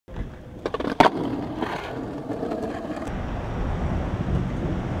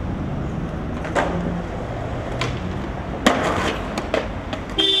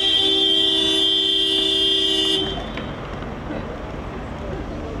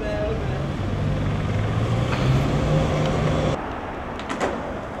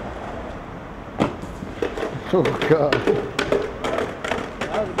Oh God.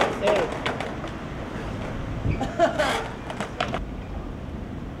 That was a good save.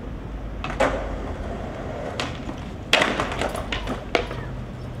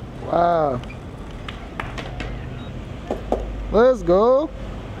 Wow. Let's go.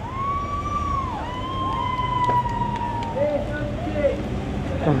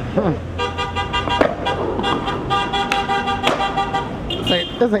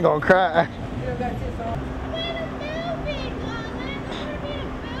 This ain't gonna cry.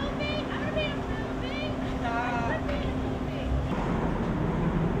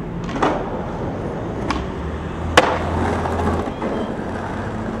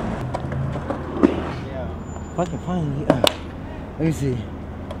 Fucking funny. Let me see.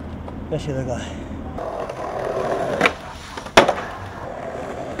 That shit look like.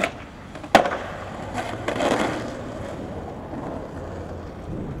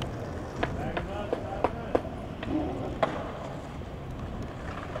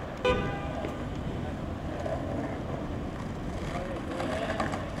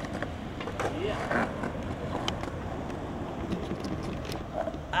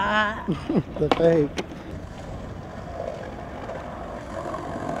 Ah! The fake.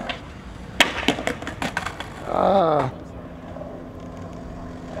 Ah.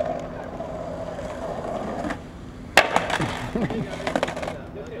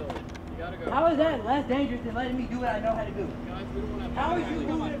 How is that less dangerous than letting me do what I know how to do? How are you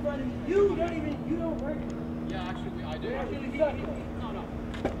doing it in front of me? You don't work. Yeah, actually, I do. No. Alright, should we call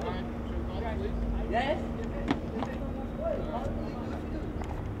the police? Yes?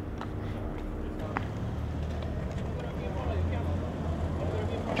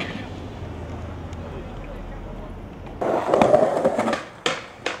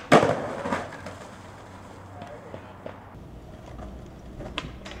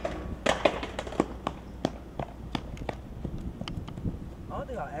 I don't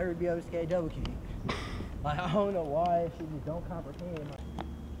think I'll ever be able to skate double kick. Like, I don't know why she just don't comprehend.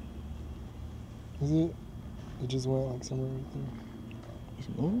 Is it? It just went like somewhere right there. It's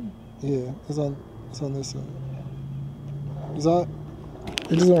moving? Yeah, it's on this side. Is that?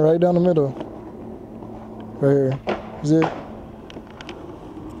 It just went right down the middle. Right here. Is it?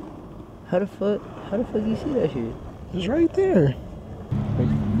 How the fuck you see that shit? It's right there.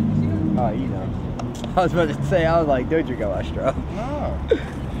 Oh, you know. I was about to say, I was like, don't drink out my straw. No.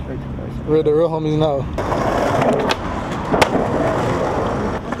 Where the real homies know.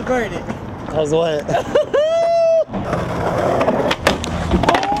 What's the verdict? I was wet.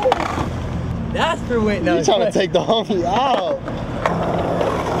 That's for wit. No, You trying to take the homie out.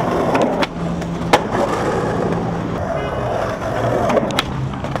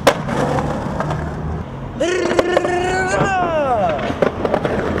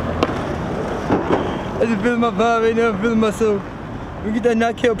 I just feeling my vibe right now, I'm feeling myself. We get that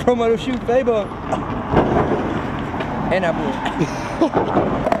Na-Kel Pro Model shoot favor. And that boy.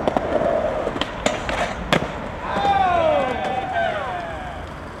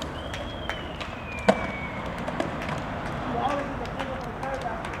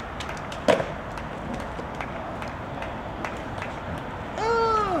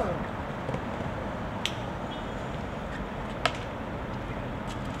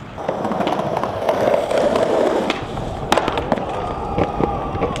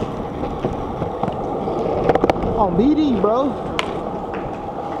 On BD, bro.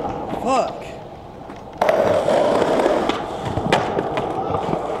 Fuck.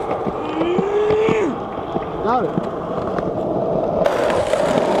 Got it.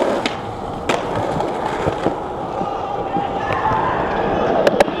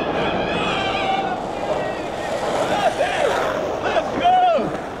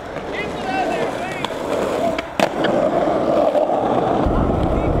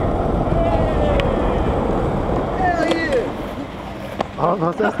 Oh,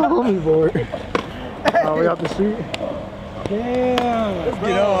 that's the homie board. Oh, we got the street. Damn. Let's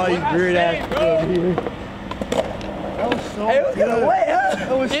get all these weird ass people over here. That was so Hey, it was kind of wet,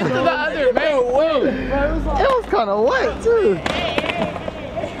 huh? It was Into the other man. Whoa. It was kind of wet too.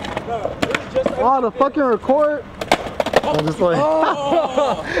 Oh, the fucking record. I'm just like.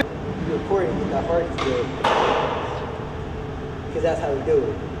 Oh. You're recording with that heart still. Because that's how we do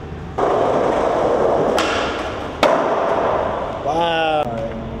it. Wow.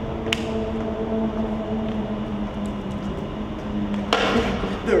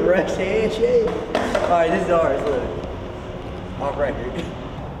 The rush handshake. Alright, this is ours, look. Off record.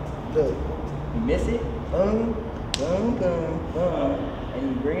 Look, you miss it, boom, boom, boom, boom, and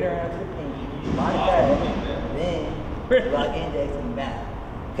you bring it around to the pinky, slide it back, then rock index and back.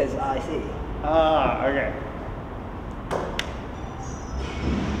 Because I see it. Ah, okay.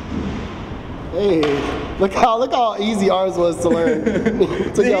 Hey, look how easy ours was to learn.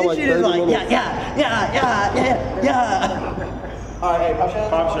 Took y'all like 30 minutes. Yeah. All right, hey, pop shot.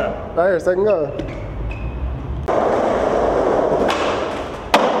 Pop shot. Right here, second go.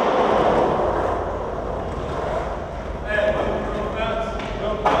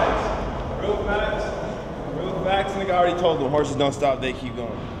 Real facts, nigga. I already told them horses don't stop, they keep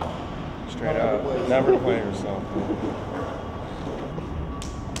going. Straight up. Never play yourself.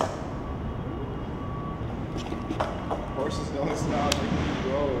 Horses don't stop, they keep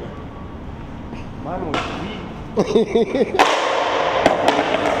going. Mine was weak.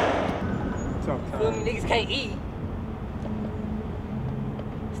 Feel me, niggas can't eat.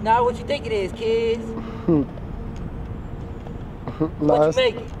 It's not what you think it is, kids. What you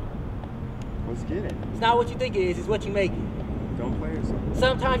make it. Let's get it. It's not what you think it is, it's what you make it. Don't play yourself.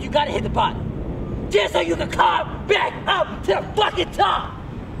 Sometimes you gotta hit the bottom. Just so you can climb back up to the fucking top.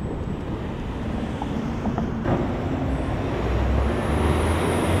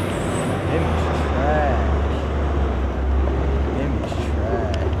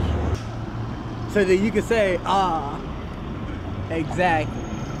 So that you can say, ah, exactly.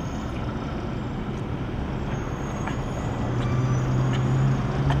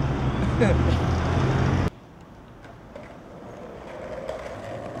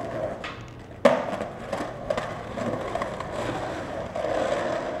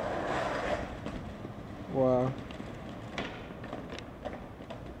 Wow.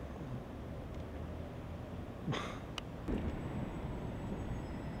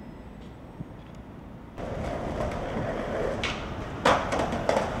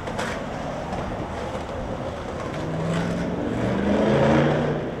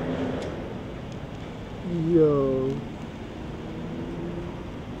 Yo.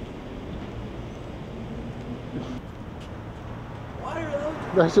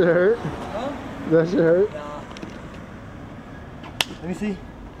 That shit hurt? Huh? That shit hurt? Nah. Let me see.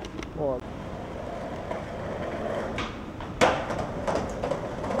 Oh.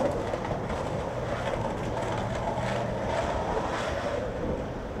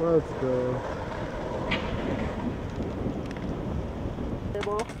 Let's go.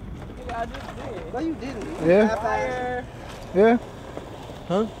 No, you didn't. Yeah? Yeah?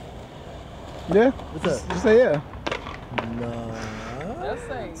 Huh? Yeah? What's up? Just say yeah. No.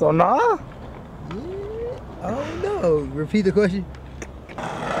 So nah? Oh no. Repeat the question.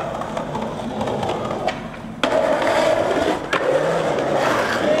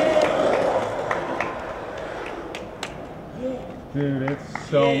 Dude, it's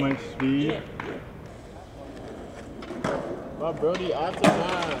so much speed. My Brody, after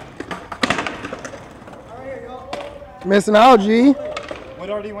that. Missing out, G. What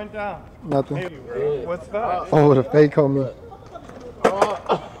already went down? Nothing. Hey, bro, what's that? Oh, the fake on me.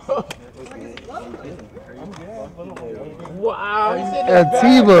 Wow.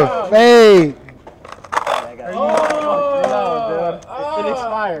 Atiba, fake. It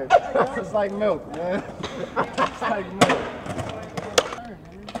expired. It's like milk, man. It's like milk.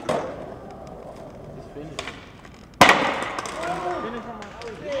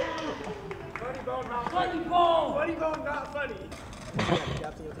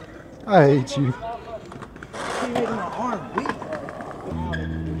 I hate you. Bro,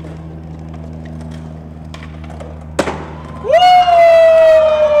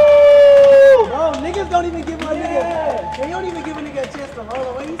 niggas don't even give my nigga. They don't even give a nigga a chance to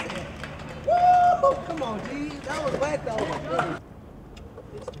roll away. He said, woo! Come on, G. That was whack though.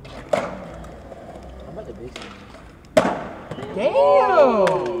 I'm about to bitch.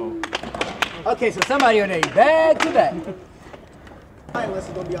 Damn! Okay, so somebody on there, back to back. Alright, unless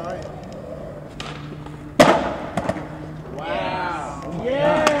it's gonna be alright. Wow.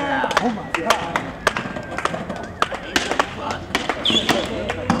 Yeah! Oh my god.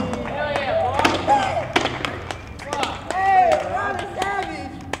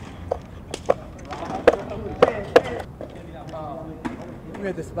 We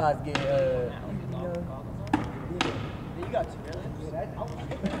at the spots getting, you got two.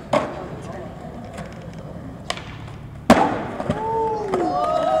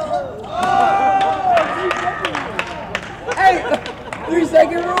 Hey,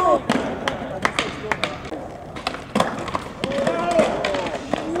 3-second rule.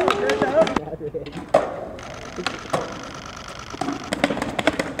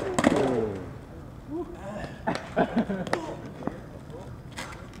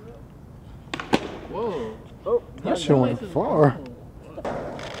 Whoa. That shit went far.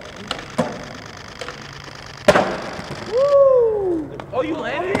 Oh, you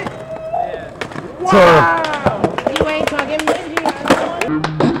landed it? Yeah. You ain't talking.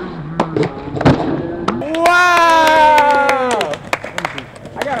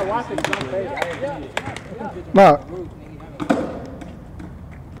 watched it. Mark.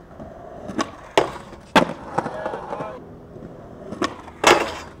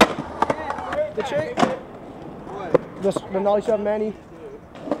 The trick? What? The nollie shove Manny?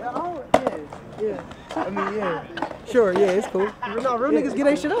 Yeah. I mean, yeah. Sure, yeah, it's cool. No, real niggas get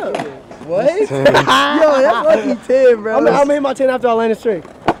their shit up. What? Yo, that's lucky 10, bro. I made my 10 after I landed straight.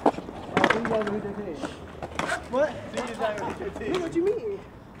 What? What you mean?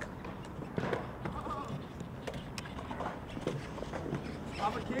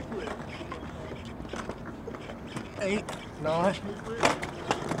 I'm a kickflip. 8, 9.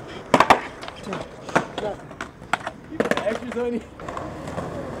 You put extras on you.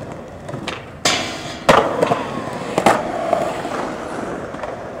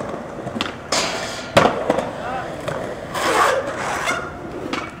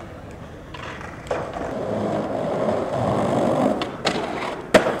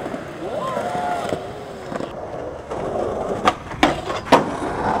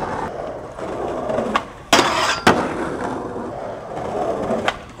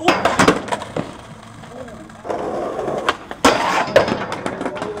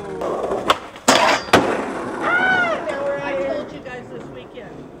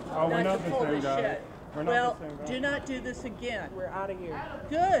 Well, do not do this again. We're out of here.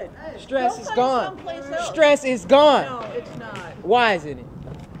 Good. Stress Go is find gone. someplace else. Stress is gone. No, it's not. Why isn't it?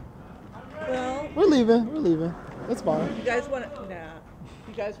 Well, We're leaving. We're leaving. It's fine. you guys want to? Nah.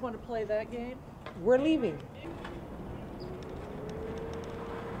 You guys want to play that game? We're leaving.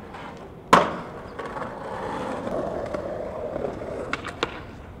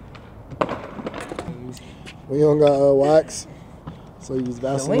 We don't got wax, so use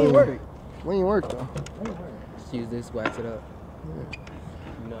Vaseline. lean work. Lean work though. Just use this, wax it up.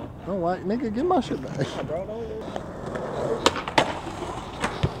 No. Don't wax, nigga. Get my shit back.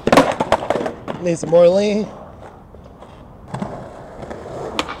 Need some more lean.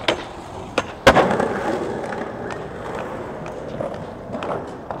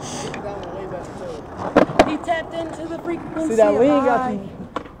 He tapped into the frequency. See that of lean got high.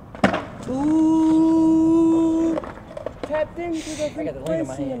 you. Ooh. Tapped into the I got the lean in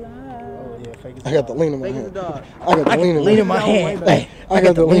my frequency hand. of high. Yeah, fake as I got the lean in my Fake as a hand. dog. I got the lean in my hand. hand. Hey, I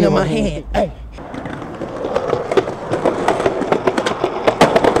got the lean in my hand. Hey.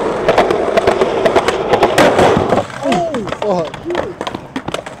 Oh, fuck.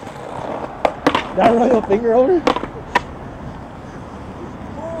 Did I run your finger over?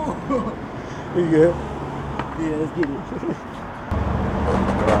 You good? Yeah, let's get it.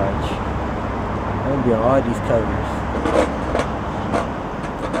 Garage. I'm gonna be on all these covers.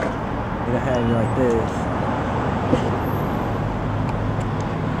 They're gonna have me like this.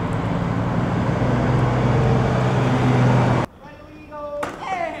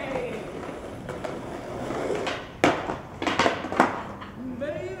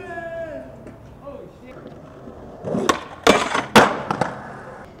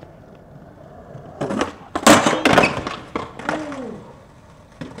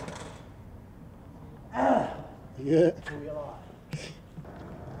 Yeah.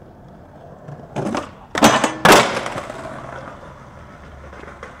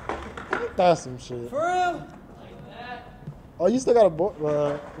 That's some shit. For real? Oh, you still got a board?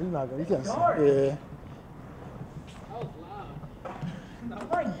 Well, you're not gonna. You can't see. Yeah.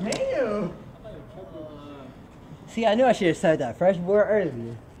 Damn. See, I knew I should have said that fresh board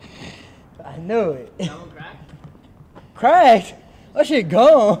earlier. I knew it. That one cracked? Cracked? That shit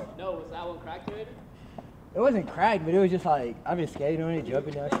gone. No, was that one cracked already? It wasn't cracked, but it was just like, I've been skating on it,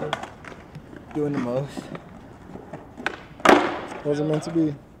 jumping down shit. Doing the most. Wasn't meant to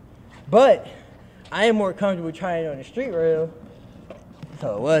be. But I am more comfortable trying it on the street rail.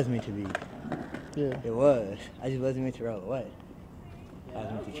 So it was meant to be. Yeah. It was. I just wasn't meant to roll away. I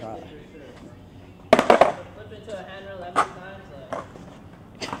was meant to try. Flip into a handrail that many times,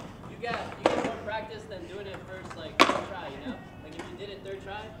 like you get more practice than doing it first, like third try, you know? Like if you did it third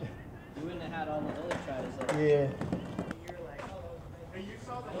try, you wouldn't have had all the other tries. Like, Yeah.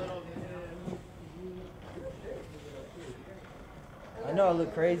 I know I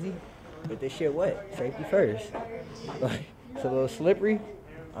look crazy, but this shit wet. Safety first. Like, it's a little slippery.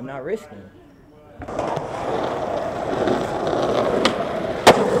 I'm not risking it.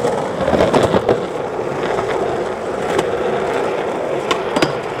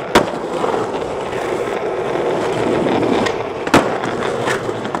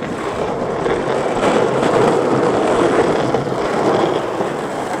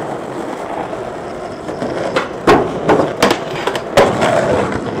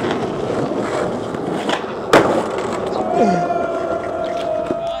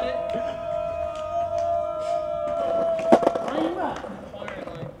 got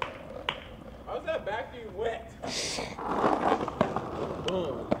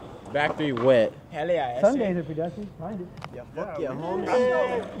factory wet. Hell yeah. Some days are productive. Mind it. Yeah, fuck yeah, homie.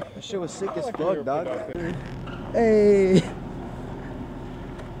 That shit was sick as fuck, dog. Hey.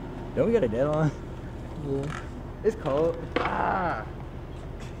 Don't we got a deadline? Yeah. It's cold. Ah.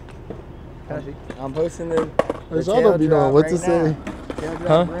 I'm posting the. Hey, Sean don't be knowing what to say.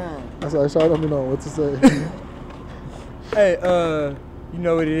 Huh? That's why Sean don't be knowing what to say. Hey, you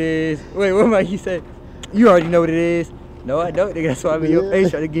know what it is. Wait, what might he say? You already know what it is. No, I don't, nigga. That's why I'm in your face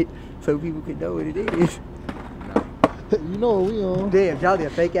trying to get so people can know what it is. You know what we on. Damn, Jolly a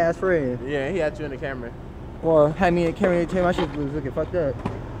fake ass friend. Yeah, he had you in the camera. Why? Had me in the camera and my shit was looking fucked up.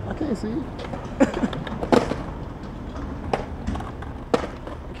 I can't see.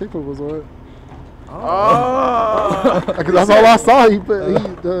 Kickflip was what? Oh! Because that's all I saw. He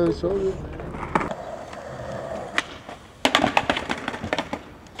showed it.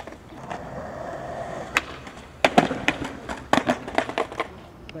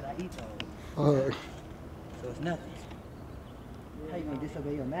 But I eat those, Uh, so it's nothing. How you gonna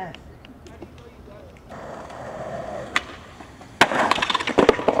disobey your master?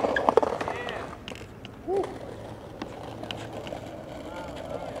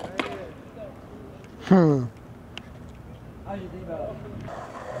 How you think about it?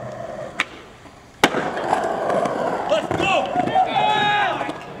 Let's go!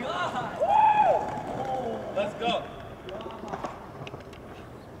 Let's go.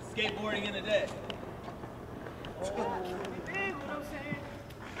 Skateboarding in the day.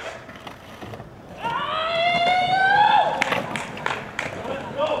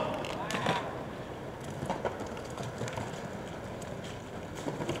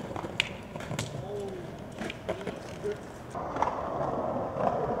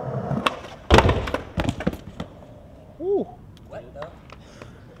 Woo.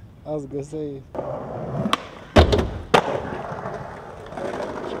 That was a good save.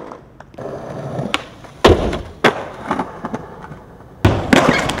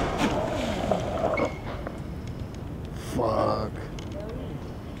 Fuck.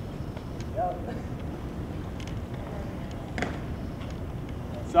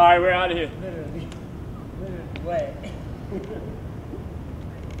 Sorry, we're out of here. Literally wet.